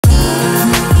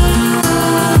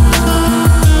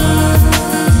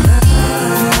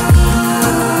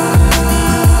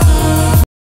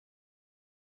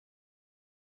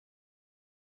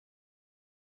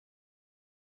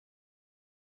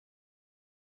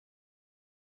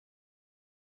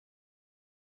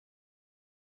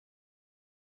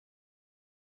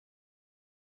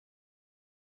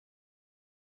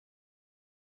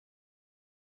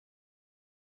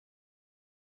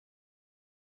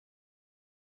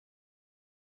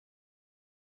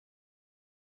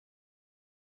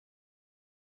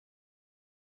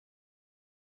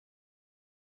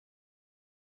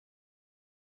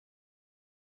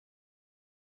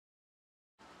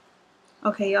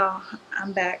Okay, y'all,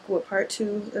 I'm back with part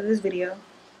 2 of this video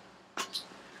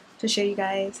to show you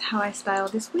guys how I style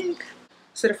this wig.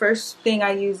 So the first thing I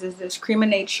use is this Cream of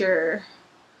Nature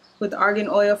with argan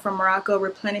oil from Morocco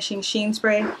replenishing sheen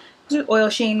spray. This is oil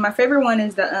sheen. My favorite one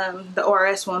is the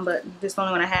ORS one, but this is the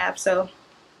only one I have, so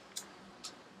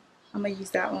I'm gonna use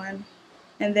that one.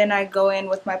 And then I go in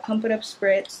with my Pump It Up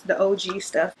Spritz, the OG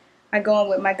stuff. I go in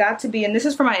with my Got To Be, and this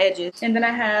is for my edges. And then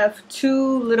I have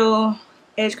 2 little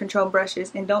edge control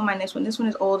brushes, and don't mind this one. This one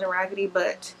is old and raggedy,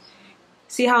 but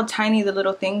see how tiny the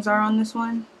little things are on this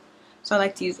one? So I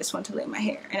like to use this one to lay my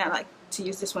hair, and I like to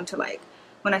use this one to, like,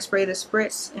 when I spray the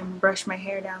spritz and brush my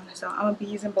hair down. So I'm gonna be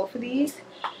using both of these.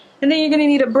 And then you're gonna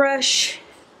need a brush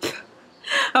and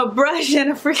a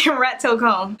freaking rat tail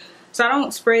comb. So I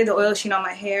don't spray the oil sheen on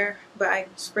my hair, but I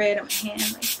spray it on my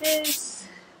hand like this.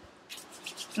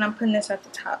 And I'm putting this at the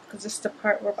top because this is the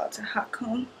part we're about to hot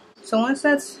comb. So once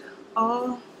that's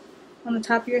all on the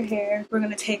top of your hair, we're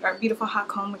gonna take our beautiful hot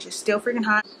comb, which is still freaking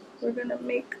hot. We're gonna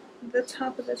make the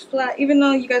top of this flat, even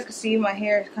though you guys can see my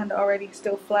hair is kind of already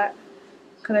still flat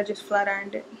because I just flat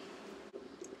ironed it.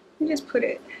 You just put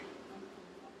it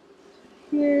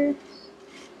here.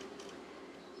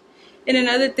 And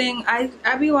another thing, I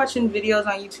be watching videos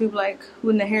on YouTube, like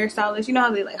when the hairstylist, you know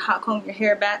how they like hot comb your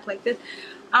hair back like this.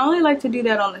 I only like to do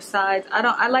that on the sides.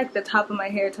 I like the top of my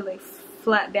hair to lay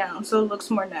flat down so it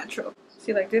looks more natural.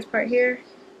 See, like this part here,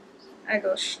 I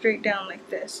go straight down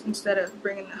like this instead of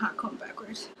bringing the hot comb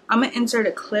backwards. I'm gonna insert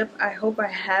a clip, I hope I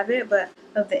have it, but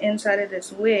of the inside of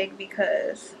this wig,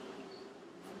 because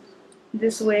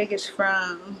this wig is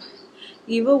from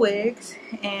Evawigs,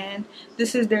 and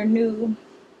this is their new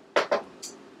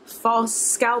false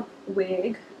scalp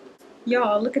wig.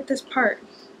 Y'all, look at this part.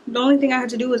 The only thing I had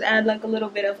to do was add like a little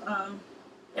bit of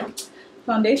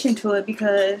foundation to it,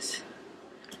 because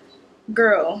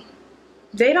girl,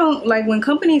 they don't, like, when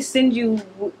companies send you,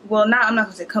 well, I'm not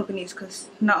gonna say companies because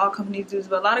not all companies do this,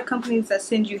 but a lot of companies that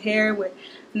send you hair with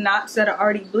knots that are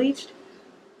already bleached,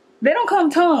 they don't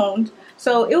come toned.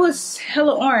 So it was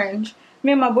hella orange.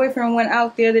 Me and my boyfriend went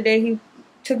out the other day. He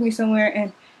took me somewhere,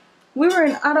 and we were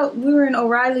in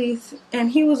O'Reilly's,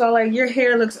 and he was all like, your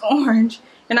hair looks orange.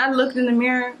 And I looked in the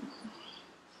mirror,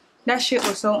 that shit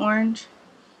was so orange.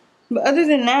 But other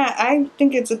than that, I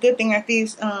think it's a good thing that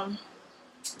these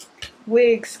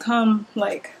wigs come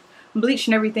like bleached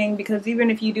and everything, because even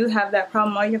if you do have that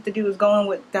problem, all you have to do is go in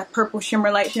with that purple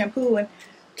Shimmer Light shampoo and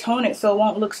tone it so it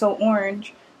won't look so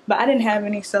orange. But I didn't have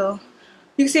any, so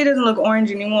you can see it doesn't look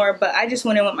orange anymore, but I just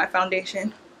went in with my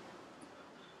foundation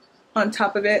on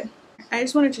top of it. I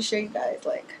just wanted to show you guys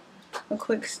like a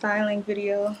quick styling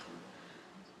video.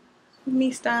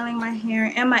 Me styling my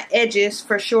hair and my edges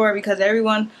for sure, because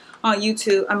everyone on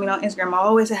YouTube, I mean on Instagram,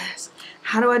 always asks,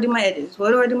 how do I do my edges?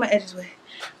 What do I do my edges with?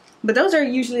 But those are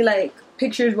usually like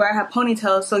pictures where I have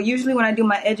ponytails. So usually when I do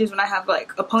my edges, when I have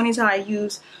like a ponytail, I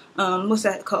use, what's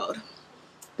that called?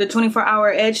 The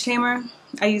 24-hour edge tamer.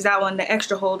 I use that one, the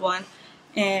extra hold one.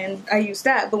 And I use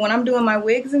that. But when I'm doing my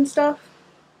wigs and stuff,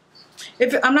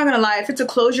 I'm not gonna lie, if it's a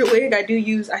closure wig, I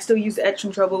still use the edge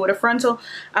control. But with a frontal,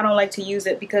 I don't like to use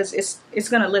it because it's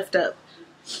gonna lift up.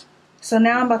 So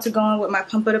now I'm about to go in with my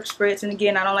Pump It Up Spritz, and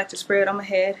again, I don't like to spray it on my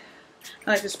head.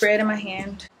 I like to spray it in my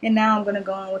hand. And now I'm gonna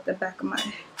go in with the back of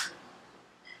my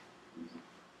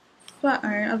flat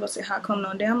iron. I was about to say hot comb.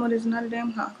 No, damn, what is not a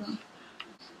damn hot comb.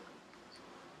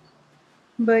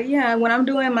 But yeah, when I'm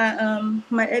doing my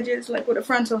my edges, like with a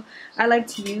frontal, I like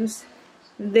to use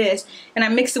this, and I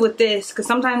mix it with this, because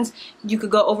sometimes you could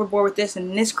go overboard with this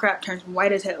and this crap turns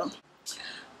white as hell.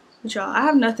 But y'all, I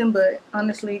have nothing but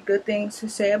honestly good things to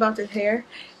say about this hair.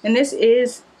 And this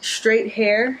is straight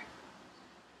hair,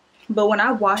 but when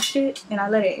I washed it and I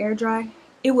let it air dry,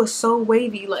 it was so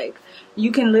wavy. Like,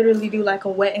 you can literally do like a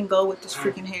wet and go with this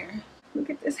freaking hair. Look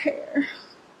at this hair,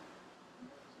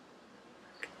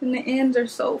 and the ends are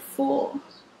so full.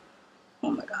 Oh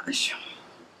my gosh.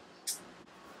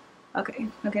 Okay,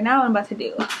 now what I'm about to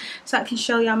do, so I can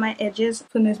show y'all my edges.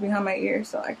 Putting this behind my ear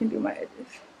so I can do my edges.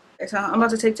 Okay, so I'm about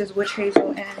to take this witch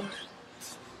hazel and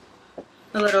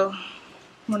a little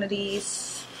one of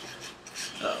these.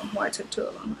 Oh, well, I took 2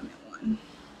 of them. I meant 1.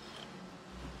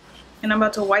 And I'm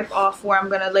about to wipe off where I'm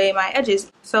gonna lay my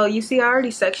edges. So you see, I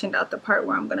already sectioned out the part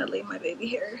where I'm gonna lay my baby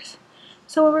hairs.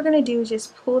 So what we're gonna do is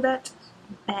just pull that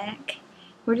back.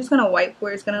 We're just gonna wipe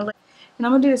where it's gonna lay, and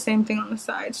I'm gonna do the same thing on the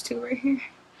sides too, right here.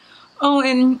 Oh,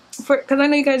 and because I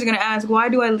know you guys are gonna ask, why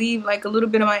do I leave like a little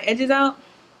bit of my edges out?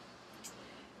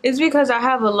 It's because I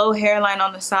have a low hairline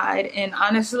on the side, and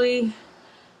honestly,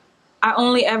 I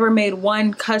only ever made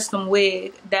one custom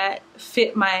wig that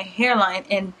fit my hairline,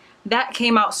 and that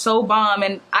came out so bomb.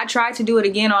 And I tried to do it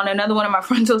again on another one of my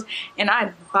frontals and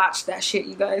I botched that shit,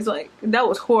 you guys. Like, that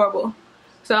was horrible.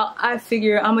 So I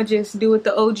figure I'm gonna just do it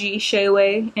the OG Shea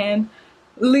way and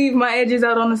leave my edges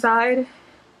out on the side.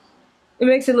 It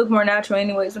makes it look more natural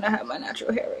anyways when I have my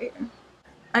natural hair right here.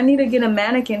 I need to get a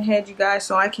mannequin head, you guys,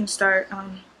 so I can start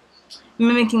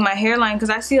mimicking my hairline, because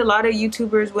I see a lot of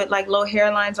YouTubers with like low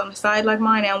hairlines on the side like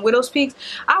mine and widow's peaks.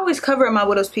 I always cover up my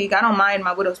widow's peak. I don't mind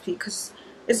my widow's peak because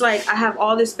it's like I have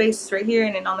all this space right here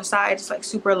and then on the side it's like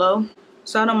super low.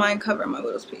 So I don't mind covering my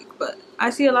widow's peak. But I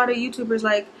see a lot of YouTubers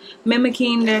like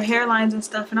mimicking their hairlines and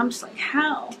stuff, and I'm just like,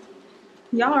 how?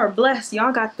 Y'all are blessed.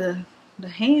 Y'all got the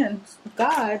hands of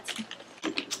God.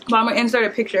 But I'm gonna insert a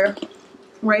picture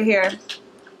right here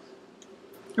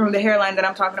from the hairline that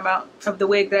I'm talking about, of the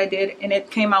wig that I did, and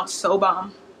it came out so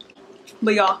bomb.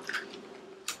 But y'all,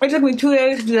 it took me 2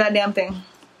 days to do that damn thing.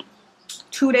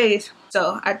 2 days.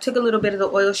 So I took a little bit of the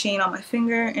oil sheen on my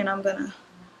finger and I'm gonna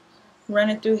run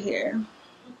it through here.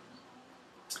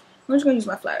 I'm just gonna use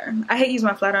my flat iron. I hate using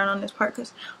my flat iron on this part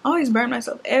because I always burn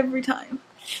myself every time.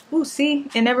 Ooh, see?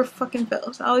 It never fucking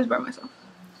fails. I always burn myself.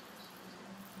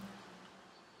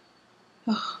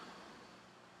 Oh.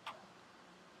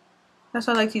 That's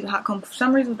why I like to use a hot comb. For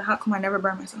some reason with the hot comb I never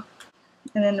burn myself.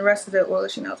 And then the rest of the oil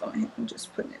sheen out on my hand. I'm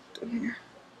just putting it through here.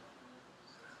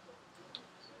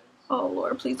 Oh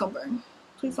Lord, please don't burn.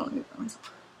 Please don't let me burn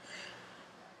myself.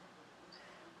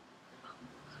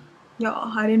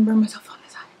 Y'all, I didn't burn myself on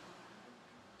this side.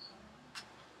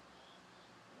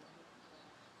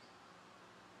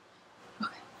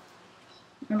 Okay.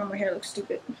 I know my hair looks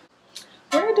stupid.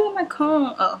 What did I do with my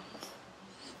comb? Oh.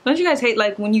 Don't you guys hate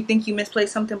like when you think you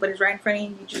misplaced something but it's right in front of you,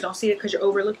 you just don't see it because you're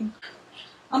overlooking?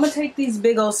 I'm gonna take these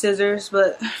big old scissors,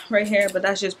 but right here, but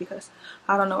that's just because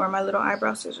I don't know where my little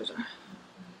eyebrow scissors are.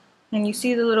 And you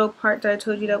see the little part that I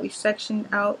told you that we sectioned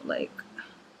out like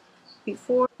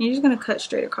before? You're just gonna cut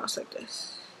straight across like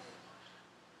this.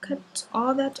 Cut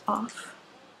all that off.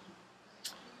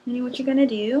 And then what you're gonna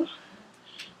do,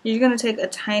 you're gonna take a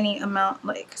tiny amount,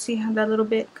 like see how that little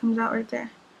bit comes out right there?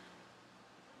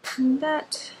 And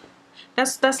that's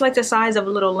like the size of a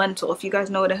little lentil, if you guys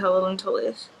know what the hell a lentil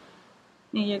is.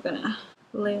 And you're gonna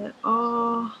lay it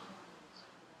all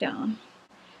down.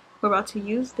 We're about to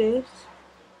use this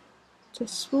to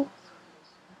swoop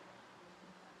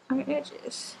our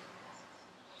edges.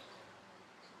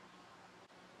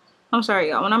 I'm sorry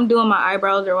y'all, when I'm doing my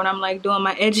eyebrows or when I'm like doing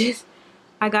my edges,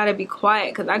 I gotta be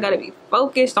quiet because I gotta be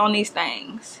focused on these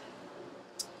things.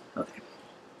 Okay,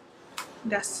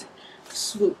 that's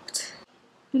swooped.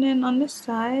 And then on this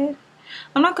side,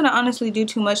 I'm not gonna honestly do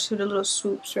too much to the little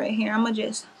swoops right here. I'm gonna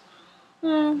just,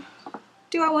 do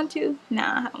I want to?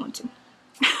 Nah, I don't want to.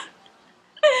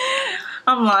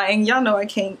 I'm lying. Y'all know I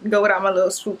can't go without my little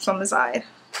swoops on the side.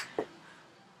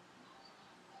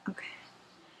 Okay.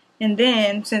 And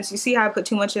then, since you see how I put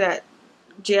too much of that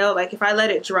gel, like if I let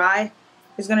it dry,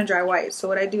 it's gonna dry white. So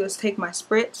what I do is take my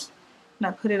spritz and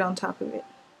I put it on top of it.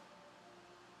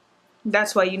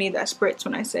 That's why you need that spritz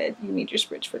when I said you need your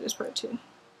spritz for this part too.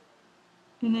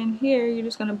 And then here, you're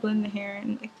just gonna blend the hair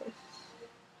in like this.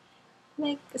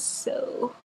 Like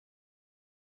so.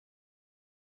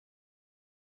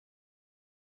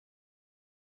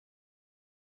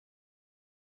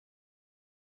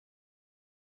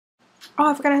 Oh,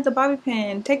 I forgot I had the bobby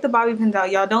pin. Take the bobby pins out,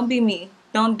 y'all. Don't be me.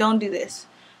 Don't do this.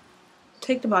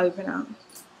 Take the bobby pin out.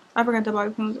 I forgot the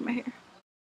bobby pin was in my hair.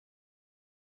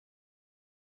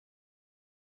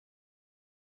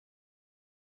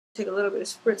 Take a little bit of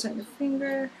spritz on your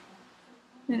finger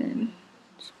and then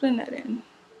just blend that in.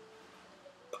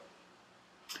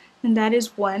 And that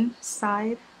is one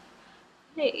side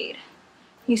made.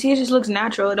 You see, it just looks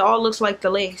natural. It all looks like the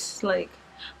lace, like,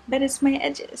 but it's my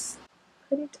edges.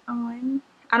 Put it on.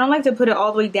 I don't like to put it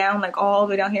all the way down, like all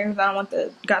the way down here, because I don't want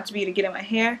the got-to-be to get in my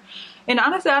hair. And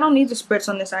honestly, I don't need the spritz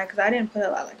on this side because I didn't put a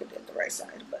lot like I did the right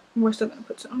side, but we're still gonna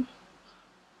put some.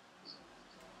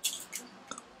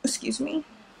 Excuse me.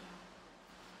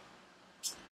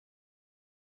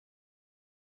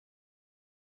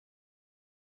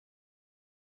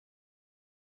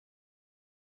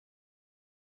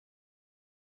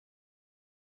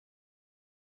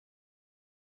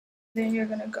 Then you're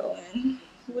gonna go in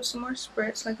with some more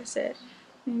spritz, like I said,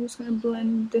 and you're just gonna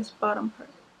blend this bottom part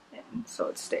in so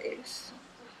it stays.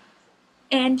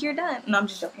 And you're done. No, I'm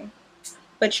just joking.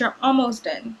 But you're almost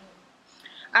done.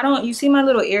 You see my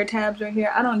little ear tabs right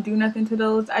here? I don't do nothing to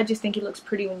those. I just think it looks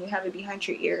pretty when you have it behind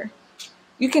your ear.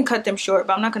 You can cut them short,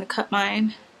 but I'm not gonna cut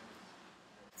mine.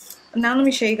 Now let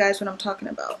me show you guys what I'm talking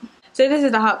about. So this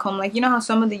is the hot comb. Like, you know how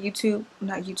some of the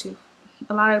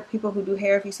a lot of people who do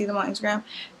hair, if you see them on Instagram,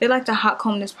 they like to hot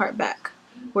comb this part back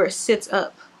where it sits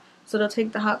up. So they'll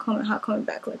take the hot comb and hot comb it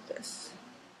back like this.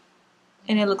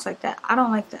 And it looks like that. I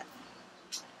don't like that.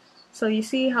 So you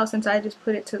see how since I just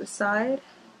put it to the side,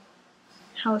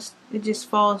 how it just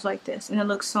falls like this, and it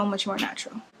looks so much more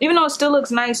natural. Even though it still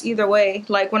looks nice either way.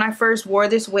 Like when I first wore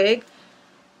this wig,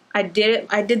 I did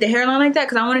the hairline like that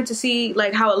because I wanted to see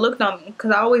like how it looked on me.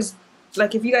 Because I always,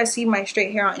 like, if you guys see my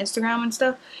straight hair on Instagram and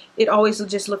stuff, it always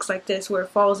just looks like this where it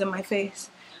falls in my face.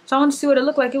 So I wanted to see what it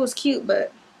looked like. It was cute,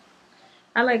 but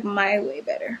I like my way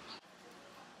better.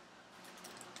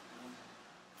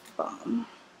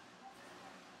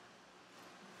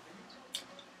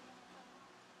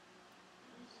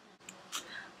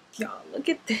 Y'all, look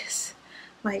at this.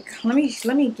 Like, let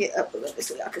me get up a little bit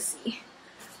so y'all can see.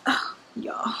 Oh,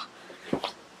 y'all.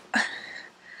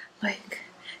 Like,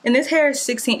 and this hair is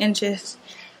 16 inches.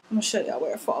 I'm gonna show y'all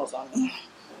where it falls on me.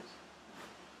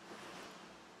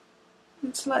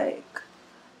 It's like,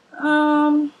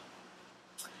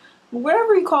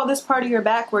 wherever you call this part of your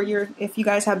back, where if you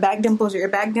guys have back dimples or your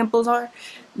back dimples are,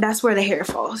 that's where the hair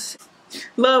falls.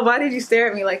 Love, why did you stare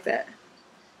at me like that?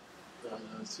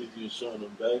 I see you showing them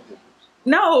back dimples.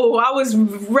 No, I was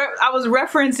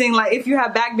referencing, like, if you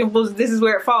have back dimples, this is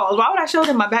where it falls. Why would I show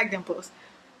them my back dimples?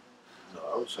 No,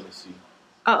 I was trying to see.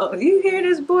 Uh-oh, you hear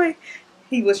this boy?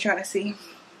 He was trying to see.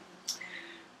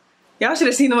 Y'all should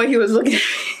have seen the way he was looking at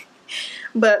me.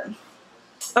 But,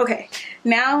 okay,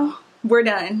 now we're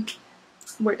done.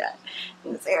 We're done.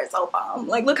 This hair is so bomb.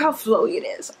 Like, look how flowy it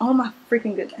is. Oh my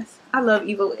freaking goodness. I love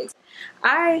Evawigs.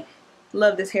 I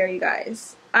love this hair, you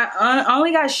guys. I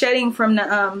only got shedding from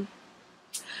the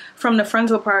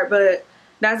frontal part, but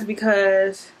that's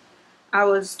because I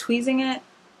was tweezing it,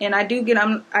 and I do get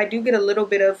a little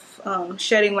bit of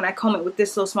shedding when I comb it with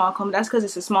this little small comb. That's because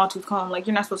it's a small tooth comb. Like,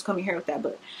 you're not supposed to comb your hair with that,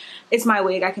 but it's my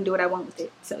wig. I can do what I want with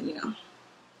it, so you know.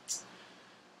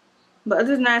 But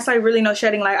other than that, it's like really no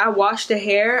shedding. Like, I washed the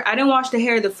hair. I didn't wash the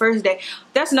hair the first day.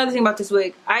 That's another thing about this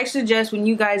wig. I suggest when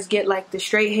you guys get like the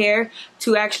straight hair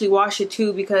to actually wash it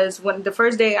too, because when the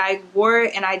first day I wore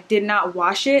it and I did not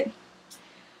wash it,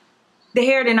 the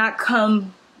hair did not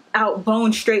come out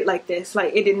bone straight like this.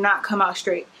 Like, it did not come out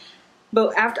straight.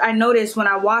 But after I noticed when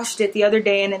I washed it the other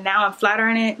day and then now I'm flat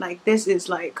ironing it, like, this is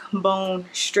like bone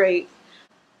straight.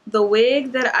 The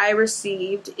wig that I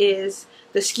received is,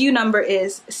 the SKU number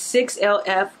is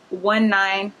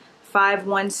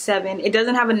 6LF19517. It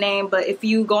doesn't have a name, but if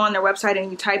you go on their website and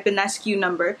you type in that SKU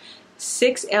number,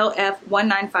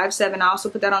 6LF1957, I also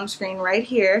put that on the screen right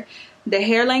here. The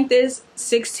hair length is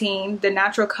 16. The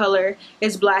natural color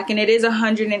is black, and it is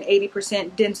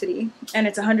 180% density, and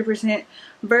it's 100%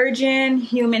 virgin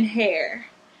human hair.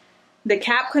 The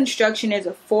cap construction is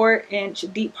a 4-inch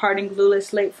deep parting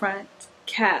glueless lace front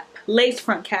cap,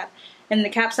 and the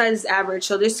cap size is average,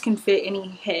 so this can fit any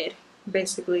head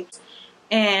basically.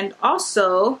 And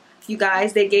also, you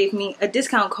guys, they gave me a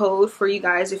discount code for you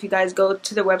guys. If you guys go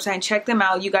to their website and check them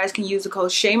out, you guys can use the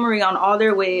code ShayMarie on all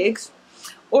their wigs,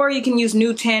 or you can use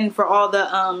new 10 for all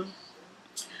the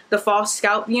false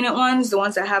scalp unit ones, the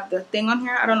ones that have the thing on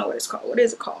here. I don't know what it's called. What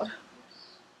is it called?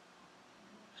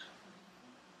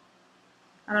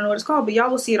 I don't know what it's called, but y'all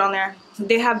will see it on there.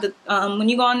 They have the when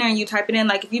you go on there and you type it in,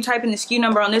 like if you type in the SKU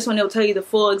number on this one, it'll tell you the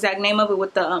full exact name of it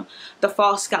with the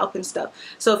false scalp and stuff.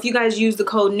 So if you guys use the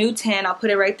code NEW10, I'll put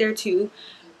it right there too.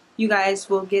 You guys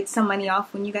will get some money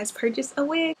off when you guys purchase a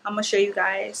wig. I'm gonna show you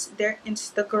guys their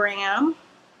Instagram,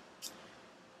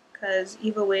 because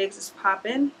Evawigs is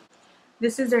popping.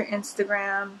 This is their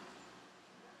Instagram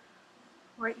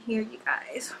right here, you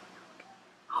guys.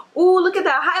 Ooh, look at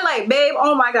that highlight, babe.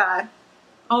 Oh my god.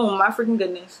 Oh my freaking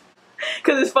goodness.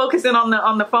 Because it's focusing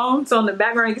on the phone, so in the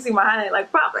background you can see my highlight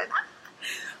like popping.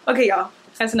 Okay, y'all,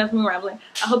 that's enough of me rambling.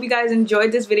 I hope you guys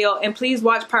enjoyed this video, and please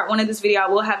watch part 1 of this video. I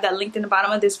will have that linked in the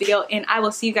bottom of this video, and I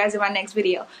will see you guys in my next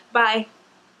video. Bye.